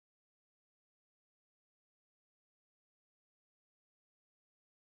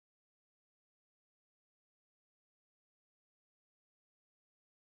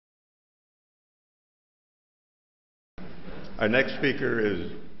Our next speaker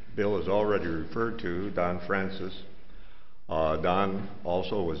is, Bill has already referred to, Don Francis. Don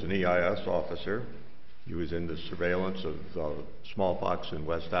also was an EIS officer. He was in the surveillance of smallpox in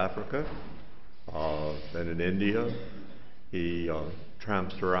West Africa, then in India. He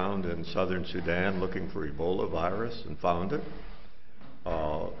tramped around in southern Sudan looking for Ebola virus and found it.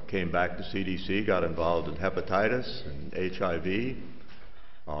 Came back to CDC, got involved in hepatitis and HIV,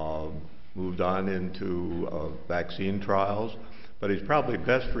 moved on into vaccine trials, but he's probably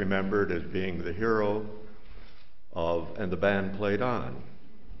best remembered as being the hero of And the Band Played On.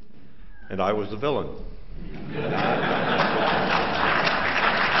 And I was the villain.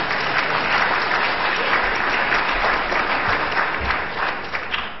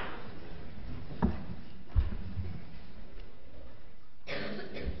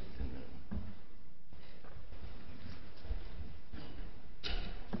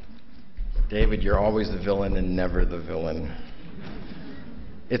 David, you're always the villain and never the villain.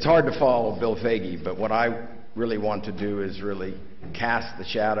 It's hard to follow Bill Foege, but what I really want to do is really cast the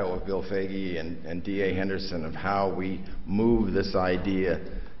shadow of Bill Foege and D.A. Henderson of how we move this idea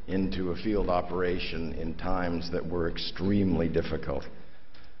into a field operation in times that were extremely difficult.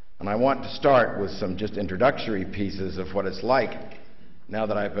 And I want to start with some just introductory pieces of what it's like now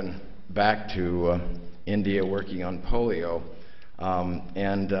that I've been back to India working on polio.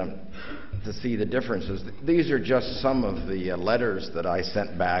 To see the differences. These are just some of the letters that I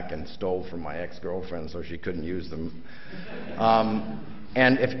sent back and stole from my ex-girlfriend so she couldn't use them.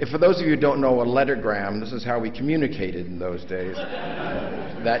 And if for those of you who don't know a lettergram, this is how we communicated in those days.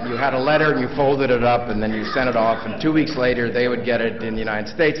 That you had a letter and you folded it up and then you sent it off, and 2 weeks later they would get it in the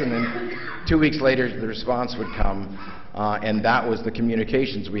United States, and then 2 weeks later the response would come. And that was the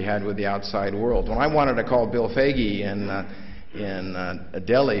communications we had with the outside world. When I wanted to call Bill Foege in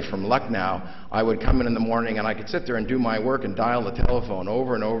Delhi from Lucknow, I would come in the morning and I could sit there and do my work and dial the telephone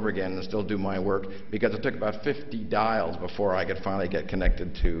over and over again and still do my work, because it took about 50 dials before I could finally get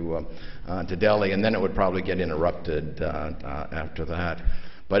connected to Delhi, and then it would probably get interrupted after that.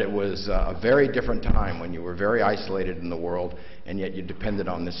 But it was a very different time when you were very isolated in the world, and yet you depended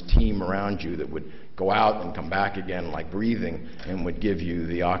on this team around you that would go out and come back again like breathing and would give you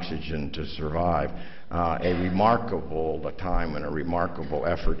the oxygen to survive. A remarkable time and a remarkable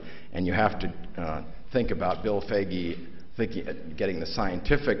effort, and you have to think about Bill Foege getting the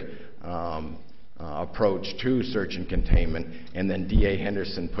scientific approach to search and containment, and then D.A.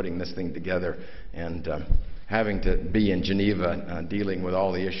 Henderson putting this thing together, and having to be in Geneva dealing with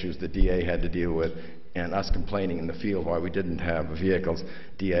all the issues that D.A. had to deal with, and us complaining in the field why we didn't have vehicles.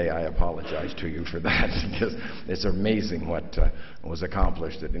 D.A., I apologize to you for that, because it's amazing what was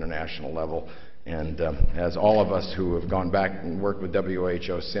accomplished at international level. And as all of us who have gone back and worked with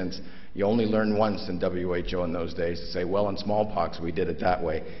WHO since, you only learned once in WHO in those days to say, well, in smallpox we did it that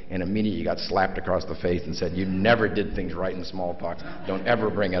way, and immediately you got slapped across the face and said, you never did things right in smallpox, don't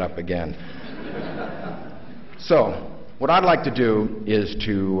ever bring it up again. So what I'd like to do is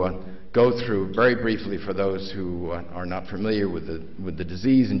to go through very briefly, for those who are not familiar with the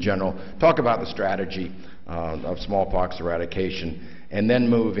disease in general, talk about the strategy of smallpox eradication, and then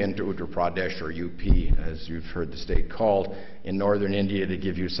move into Uttar Pradesh, or UP, as you've heard the state called, in northern India, to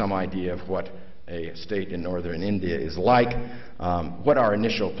give you some idea of what a state in northern India is like, what our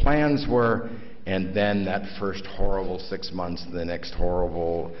initial plans were, and then that first horrible 6 months, the next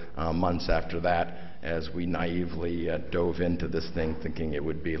horrible months after that, as we naively dove into this thing thinking it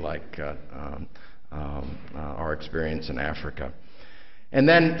would be like our experience in Africa. And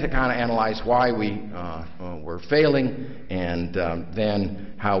then to kind of analyze why we were failing, and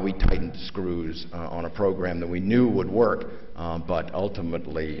then how we tightened the screws on a program that we knew would work, but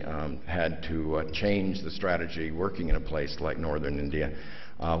ultimately had to change the strategy working in a place like northern India,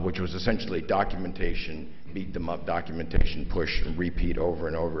 which was essentially documentation, beat them up, documentation, push, and repeat over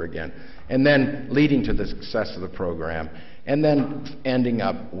and over again, and then leading to the success of the program, and then ending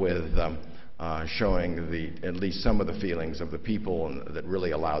up with showing at least some of the feelings of the people that really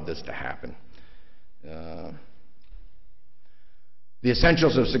allowed this to happen. The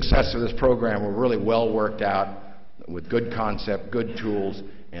essentials of success of this program were really well worked out, with good concept, good tools,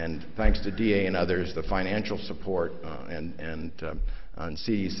 and thanks to DA and others, the financial support and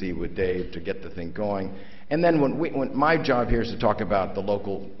CDC with Dave to get the thing going. And then when my job here is to talk about the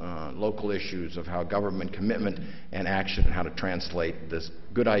local issues of how government commitment and action, and how to translate this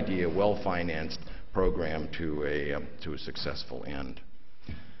good idea, well-financed program to a successful end.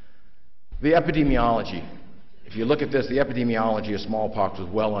 The epidemiology. If you look at this, the epidemiology of smallpox was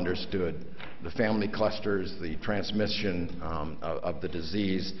well understood. The family clusters, the transmission of the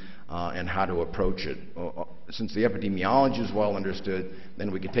disease, and how to approach it. since the epidemiology is well understood,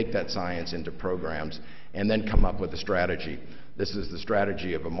 then we could take that science into programs and then come up with a strategy. This is the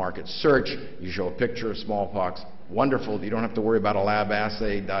strategy of a market search. You show a picture of smallpox, wonderful. You don't have to worry about a lab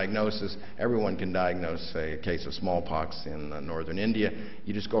assay diagnosis. Everyone can diagnose, say, a case of smallpox in northern India.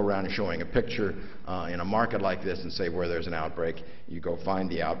 You just go around and showing a picture in a market like this and say where there's an outbreak. You go find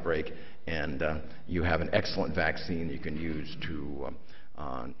the outbreak, and you have an excellent vaccine you can use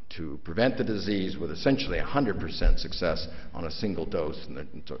to prevent the disease with essentially 100% success on a single dose.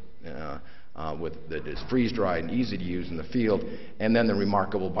 That is freeze-dried and easy to use in the field, and then the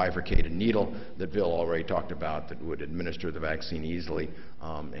remarkable bifurcated needle that Bill already talked about that would administer the vaccine easily,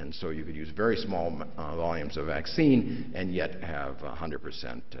 and so you could use very small volumes of vaccine and yet have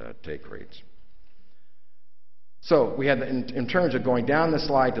 100% take rates. So we had, in terms of going down the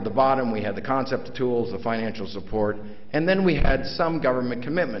slide to the bottom, we had the concept of tools, the financial support, and then we had some government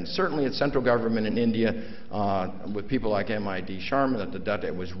commitments. Certainly at central government in India, with people like M.I.D. Sharma at the Datta,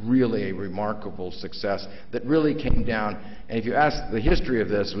 it was really a remarkable success that really came down. And if you ask, the history of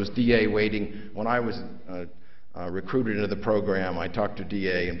this was DA waiting. When I was recruited into the program, I talked to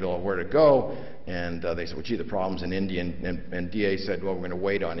DA and Bill where to go, and they said, well, gee, the problem's in India, and DA said, well, we're going to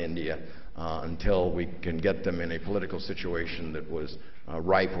wait on India until we can get them in a political situation that was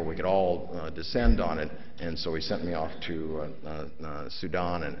ripe where we could all descend on it. And so he sent me off to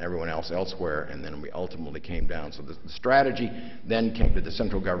Sudan and everyone else elsewhere, and then we ultimately came down. So the strategy then came to the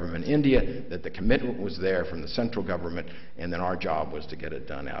central government in India, that the commitment was there from the central government, and then our job was to get it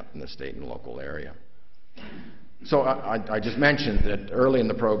done out in the state and local area. So I just mentioned that early in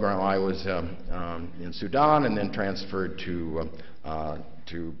the program I was in Sudan and then transferred to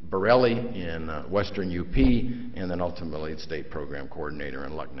Bareilly in western UP, and then ultimately state program coordinator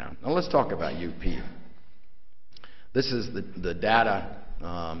in Lucknow. Now let's talk about UP. This is the data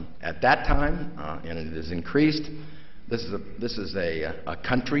at that time, and it has increased. This is a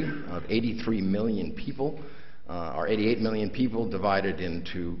country of 83 million people, or 88 million people, divided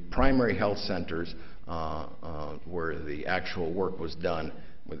into primary health centers where the actual work was done,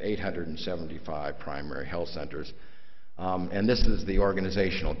 with 875 primary health centers. And this is the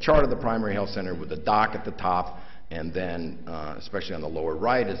organizational chart of the primary health center with the doc at the top, and then, especially on the lower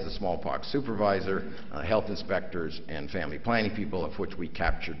right, is the smallpox supervisor, health inspectors, and family planning people, of which we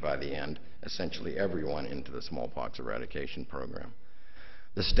captured by the end essentially everyone into the Smallpox Eradication Program.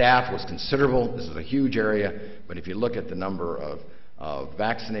 The staff was considerable. This is a huge area, but if you look at the number of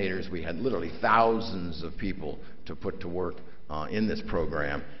vaccinators, we had literally thousands of people to put to work in this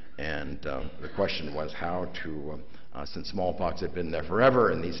program, and the question was how to, since smallpox had been there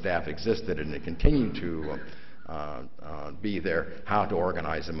forever and these staff existed and it continued to be there, how to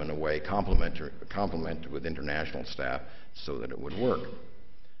organize them in a way complemented with international staff so that it would work.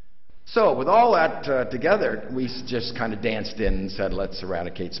 So with all that together, we just kind of danced in and said, let's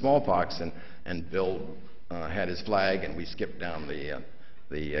eradicate smallpox, and Bill had his flag, and we skipped down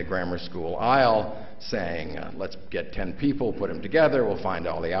the grammar school aisle saying, let's get 10 people, put them together, we'll find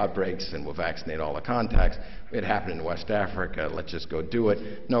all the outbreaks, and we'll vaccinate all the contacts. It happened in West Africa, let's just go do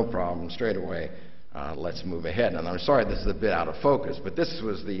it, no problem, straight away, let's move ahead. And I'm sorry this is a bit out of focus, but this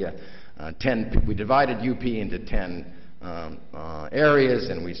was the 10, we divided UP into 10 areas,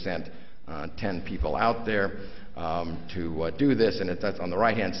 and we sent 10 people out there to do this, and that's on the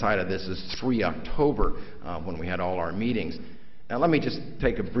right-hand side of this is 3 October when we had all our meetings. Now let me just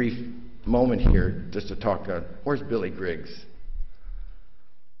take a brief moment here just to talk, where's Billy Griggs?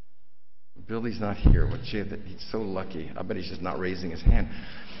 Billy's not here. He's so lucky. I bet he's just not raising his hand.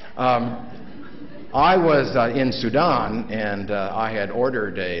 I was in Sudan, and I had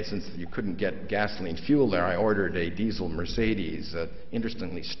ordered since you couldn't get gasoline fuel there, I ordered a diesel Mercedes,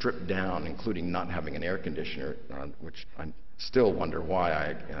 interestingly stripped down, including not having an air conditioner, which I still wonder why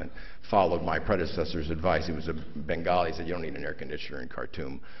I followed my predecessor's advice. He was a Bengali. He said, you don't need an air conditioner in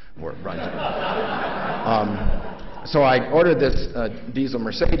Khartoum where it runs. So I ordered this diesel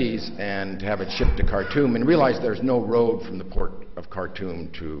Mercedes and have it shipped to Khartoum, and realized there's no road from the port of Khartoum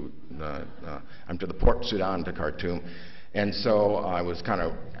to the port Sudan to Khartoum. And so I was kind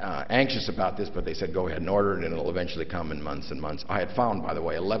of anxious about this, but they said go ahead and order it and it'll eventually come in months and months. I had found, by the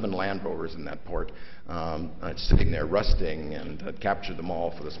way, 11 Land Rovers in that port sitting there rusting, and had captured them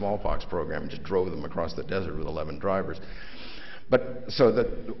all for the smallpox program and just drove them across the desert with 11 drivers. But so that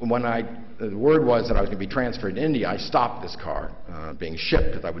when the word was that I was going to be transferred to India, I stopped this car being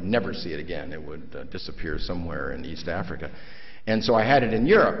shipped because I would never see it again. It would disappear somewhere in East Africa. And so I had it in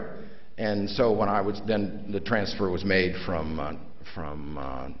Europe. And so when the transfer was made from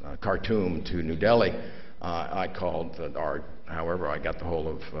Khartoum to New Delhi, I called our however, I got the hold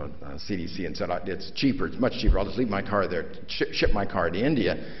of CDC and said, it's cheaper, it's much cheaper. I'll just leave my car there, ship my car to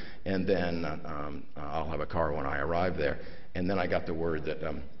India, and then I'll have a car when I arrive there. And then I got the word that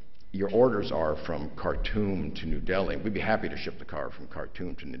your orders are from Khartoum to New Delhi. We'd be happy to ship the car from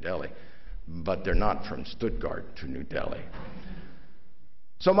Khartoum to New Delhi, but they're not from Stuttgart to New Delhi.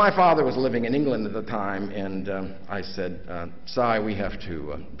 So my father was living in England at the time, and I said, Si, we have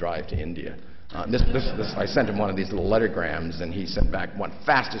to drive to India. I sent him one of these little lettergrams, and he sent back one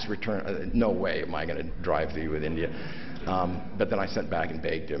fastest return. No way am I going to drive to you with India. But then I sent back and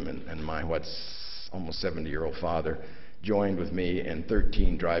begged him, and my almost 70-year-old father joined with me, and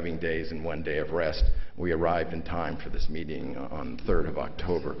 13 driving days and 1 day of rest. We arrived in time for this meeting on 3rd of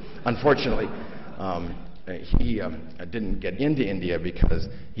October. Unfortunately, he didn't get into India because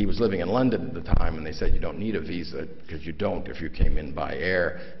he was living in London at the time, and they said you don't need a visa because you don't if you came in by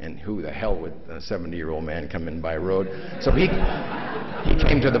air, and who the hell would a 70-year-old man come in by road? So he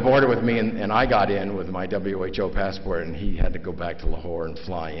came to the border with me, and I got in with my WHO passport, and he had to go back to Lahore and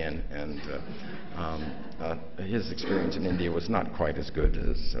fly in, and his experience in India was not quite as good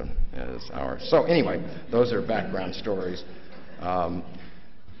as ours. So anyway, those are background stories.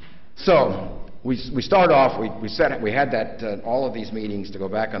 So we start off, we had that, all of these meetings, to go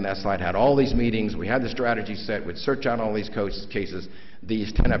back on that slide, had all these meetings, we had the strategy set, we'd search out all these cases,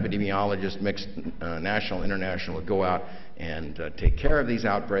 these 10 epidemiologists, mixed national, international, would go out and take care of these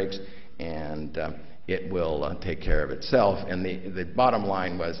outbreaks, and it will take care of itself. And the bottom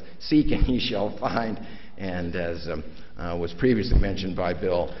line was, seek and ye shall find. And as was previously mentioned by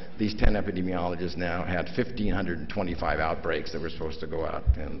Bill, these 10 epidemiologists now had 1,525 outbreaks that were supposed to go out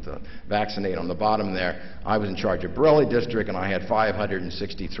and vaccinate. On the bottom there, I was in charge of Bareilly District, and I had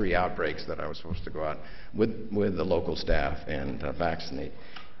 563 outbreaks that I was supposed to go out with the local staff and vaccinate.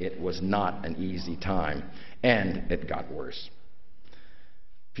 It was not an easy time, and it got worse.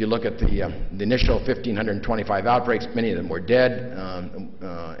 If you look at the initial 1,525 outbreaks, many of them were dead,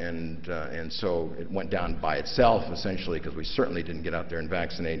 and so it went down by itself, essentially, because we certainly didn't get out there and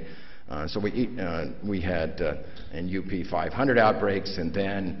vaccinate. So we had in UP 500 outbreaks, and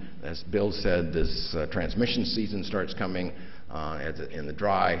then, as Bill said, this transmission season starts coming. In the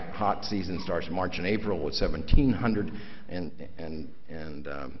dry, hot season starts March and April with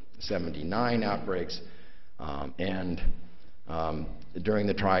 1,779 outbreaks, during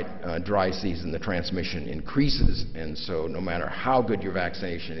the dry season, the transmission increases, and so no matter how good your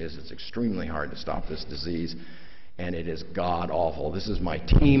vaccination is, it's extremely hard to stop this disease, and it is god-awful. This is my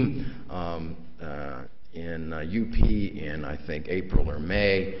team in UP in, I think, April or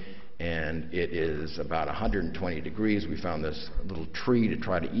May, and it is about 120 degrees. We found this little tree to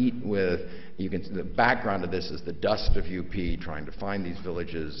try to eat with. The background of this is the dust of UP, trying to find these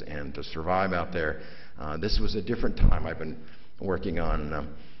villages and to survive out there. This was a different time. I've been working on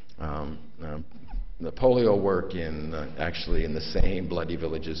the polio work actually in the same bloody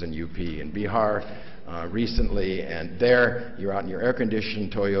villages in UP and Bihar recently, and there you're out in your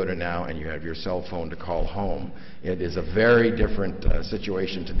air-conditioned Toyota now, and you have your cell phone to call home. It is a very different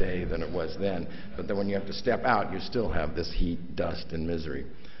situation today than it was then, but then when you have to step out, you still have this heat, dust, and misery.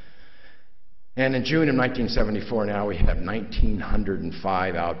 And in June of 1974 now, we have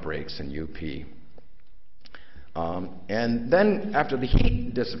 1,905 outbreaks in UP. And then after the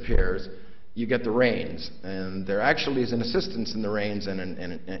heat disappears, you get the rains, and there actually is an assistance in the rains and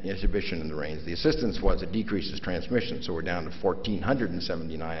an inhibition in the rains. The assistance was it decreases transmission, so we're down to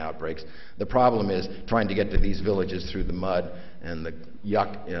 1,479 outbreaks. The problem is trying to get to these villages through the mud and the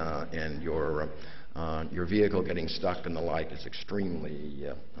yuck and your vehicle getting stuck and the like is extremely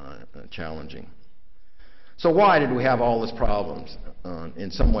challenging. So why did we have all these problems?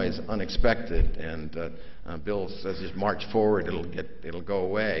 In some ways unexpected, and Bill says just march forward, it'll go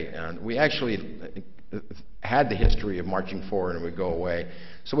away. And we actually had the history of marching forward and it would go away.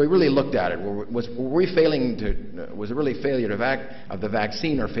 So we really looked at it. Was it really failure of the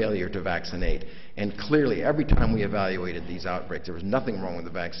vaccine or failure to vaccinate? And clearly, every time we evaluated these outbreaks, there was nothing wrong with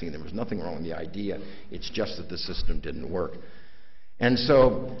the vaccine, there was nothing wrong with the idea, it's just that the system didn't work. And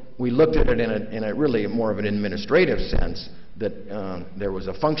so we looked at it in a really more of an administrative sense, that there was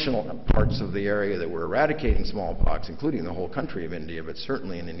a functional parts of the area that were eradicating smallpox, including the whole country of India, but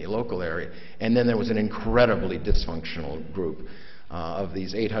certainly in any local area. And then there was an incredibly dysfunctional group of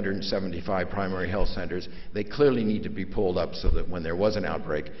these 875 primary health centers. They clearly need to be pulled up so that when there was an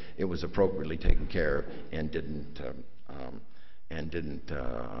outbreak, it was appropriately taken care of and didn't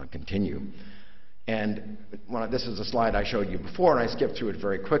continue. And this is a slide I showed you before, and I skipped through it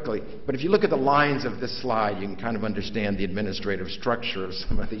very quickly. But if you look at the lines of this slide, you can kind of understand the administrative structure of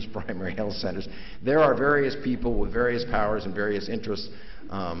some of these primary health centers. There are various people with various powers and various interests.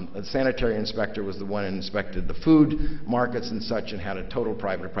 The sanitary inspector was the one who inspected the food markets and such and had a total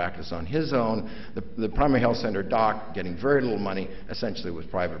private practice on his own. The primary health center doc, getting very little money, essentially was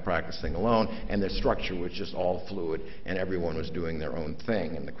private practicing alone, and the structure was just all fluid, and everyone was doing their own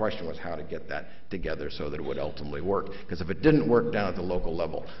thing. And the question was how to get that together so that it would ultimately work. Because if it didn't work down at the local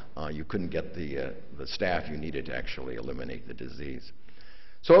level, you couldn't get the staff you needed to actually eliminate the disease.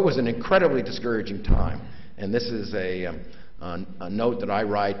 So it was an incredibly discouraging time. And this is a note that I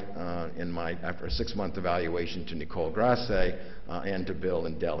write after a 6-month evaluation to Nicole Grasse and to Bill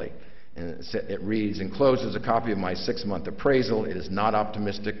in Delhi. And it reads, enclosed a copy of my 6-month appraisal. It is not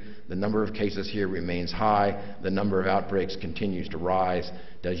optimistic. The number of cases here remains high. The number of outbreaks continues to rise.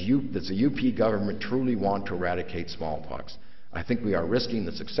 Does the UP government truly want to eradicate smallpox? I think we are risking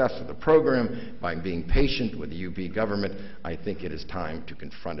the success of the program by being patient with the UP government. I think it is time to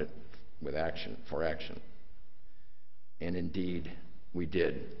confront it with action, for action. And indeed, we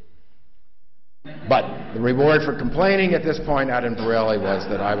did. But the reward for complaining at this point out in Bareilly was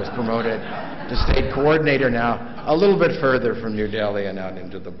that I was promoted to state coordinator now, a little bit further from New Delhi and out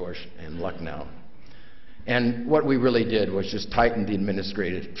into the bush in Lucknow. And what we really did was just tighten the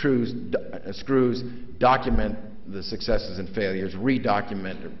administrative screws, document the successes and failures,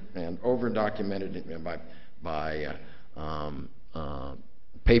 re-document and over-documented it by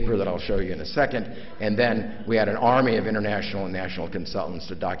paper that I'll show you in a second, and then we had an army of international and national consultants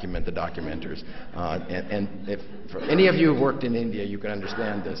to document the documenters. And if for any of you who've worked in India, you can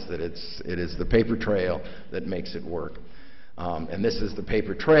understand this, that it is the paper trail that makes it work. And this is the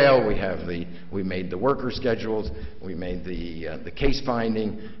paper trail. We made the worker schedules, we made the case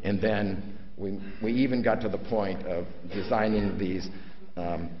finding, and then we even got to the point of designing these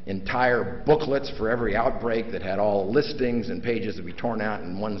entire booklets for every outbreak that had all listings and pages to be torn out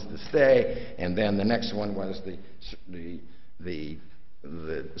and ones to stay. And then the next one was the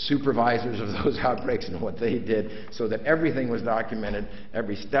supervisors of those outbreaks and what they did, so that everything was documented,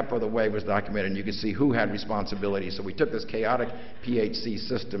 every step of the way was documented, and you could see who had responsibility. So we took this chaotic PHC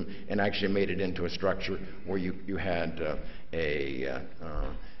system and actually made it into a structure where you had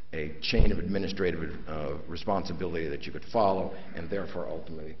a chain of administrative responsibility that you could follow, and therefore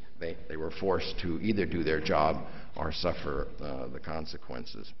ultimately they were forced to either do their job or suffer the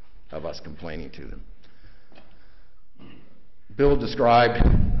consequences of us complaining to them. Bill described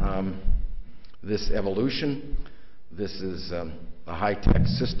this evolution. This is a high-tech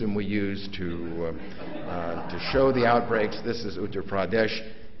system we use to show the outbreaks. This is Uttar Pradesh,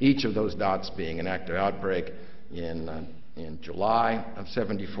 each of those dots being an active outbreak in July of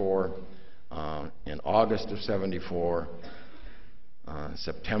 '74, in August of '74,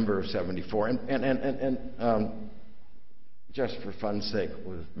 September of '74, and just for fun's sake,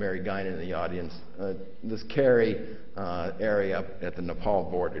 with Mary Guinan in the audience, this Kerry area up at the Nepal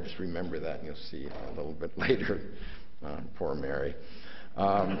border, just remember that, and you'll see a little bit later. Poor Mary.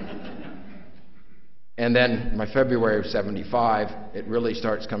 And then by February of '75, it really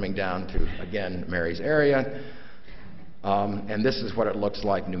starts coming down to, again, Mary's area. And this is what it looks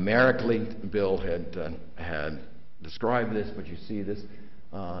like numerically. Bill had described this, but you see this,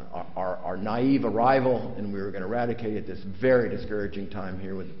 our naive arrival, and we were going to eradicate at this very discouraging time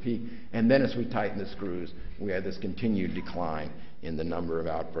here with the peak. And then as we tightened the screws, we had this continued decline in the number of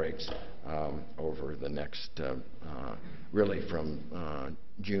outbreaks over the next, really from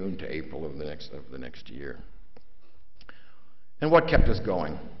June to April of the next year. And what kept us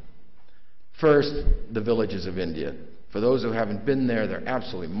going? First, the villages of India. For those who haven't been there, they're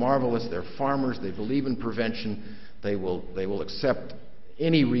absolutely marvelous. They're farmers. They believe in prevention. They will accept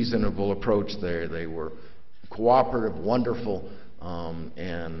any reasonable approach there. They were cooperative, wonderful,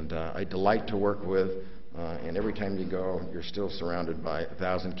 and a delight to work with. And every time you go, you're still surrounded by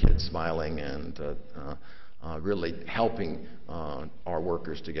 1,000 kids smiling and really helping our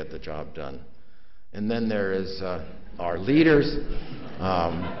workers to get the job done. And then there is our leaders.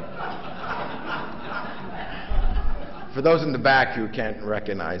 For those in the back who can't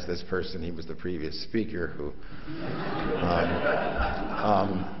recognize this person, he was the previous speaker who,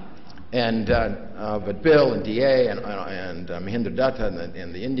 but Bill and DA and Mahinder Datta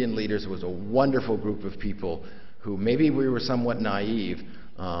and the Indian leaders was a wonderful group of people who maybe we were somewhat naive,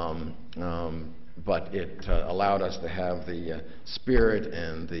 but it allowed us to have the spirit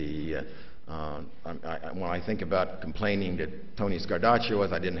and the when I think about complaining to Tony Scardaccio,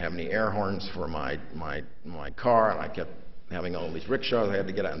 I didn't have any air horns for my car, and I kept having all these rickshaws I had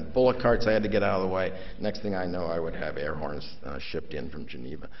to get out, and bullock carts I had to get out of the way. Next thing I know, I would have air horns shipped in from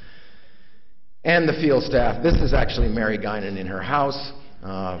Geneva. And the field staff. This is actually Mary Guinan in her house,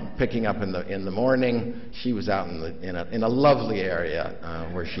 picking up in the morning. She was out in a lovely area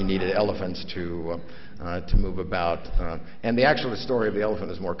where she needed elephants to move about. And the actual story of the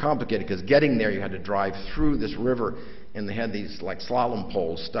elephant is more complicated, because getting there you had to drive through this river, and they had these like slalom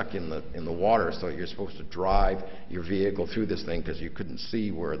poles stuck in the water, so you're supposed to drive your vehicle through this thing because you couldn't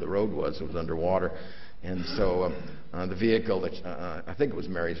see where the road was. It was underwater. And so the vehicle that, I think it was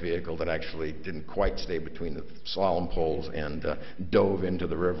Mary's vehicle, that actually didn't quite stay between the slalom poles and dove into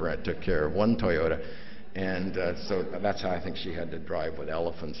the river and took care of one Toyota. And so that's how I think she had to drive with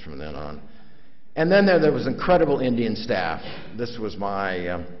elephants from then on. And then there was incredible Indian staff. This was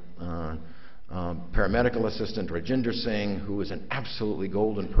my paramedical assistant, Rajinder Singh, who was an absolutely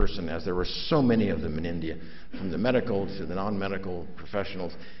golden person, as there were so many of them in India, from the medical to the non-medical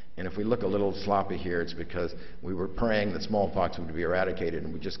professionals. And if we look a little sloppy here, it's because we were praying that smallpox would be eradicated,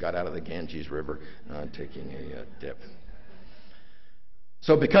 and we just got out of the Ganges River taking a dip.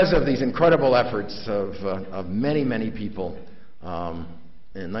 So because of these incredible efforts of many, many people,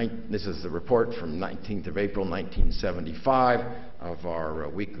 this is the report from 19th of April 1975 of our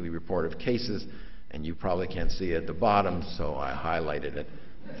weekly report of cases, and you probably can't see it at the bottom, so I highlighted it,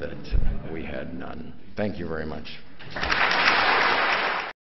 that we had none. Thank you very much.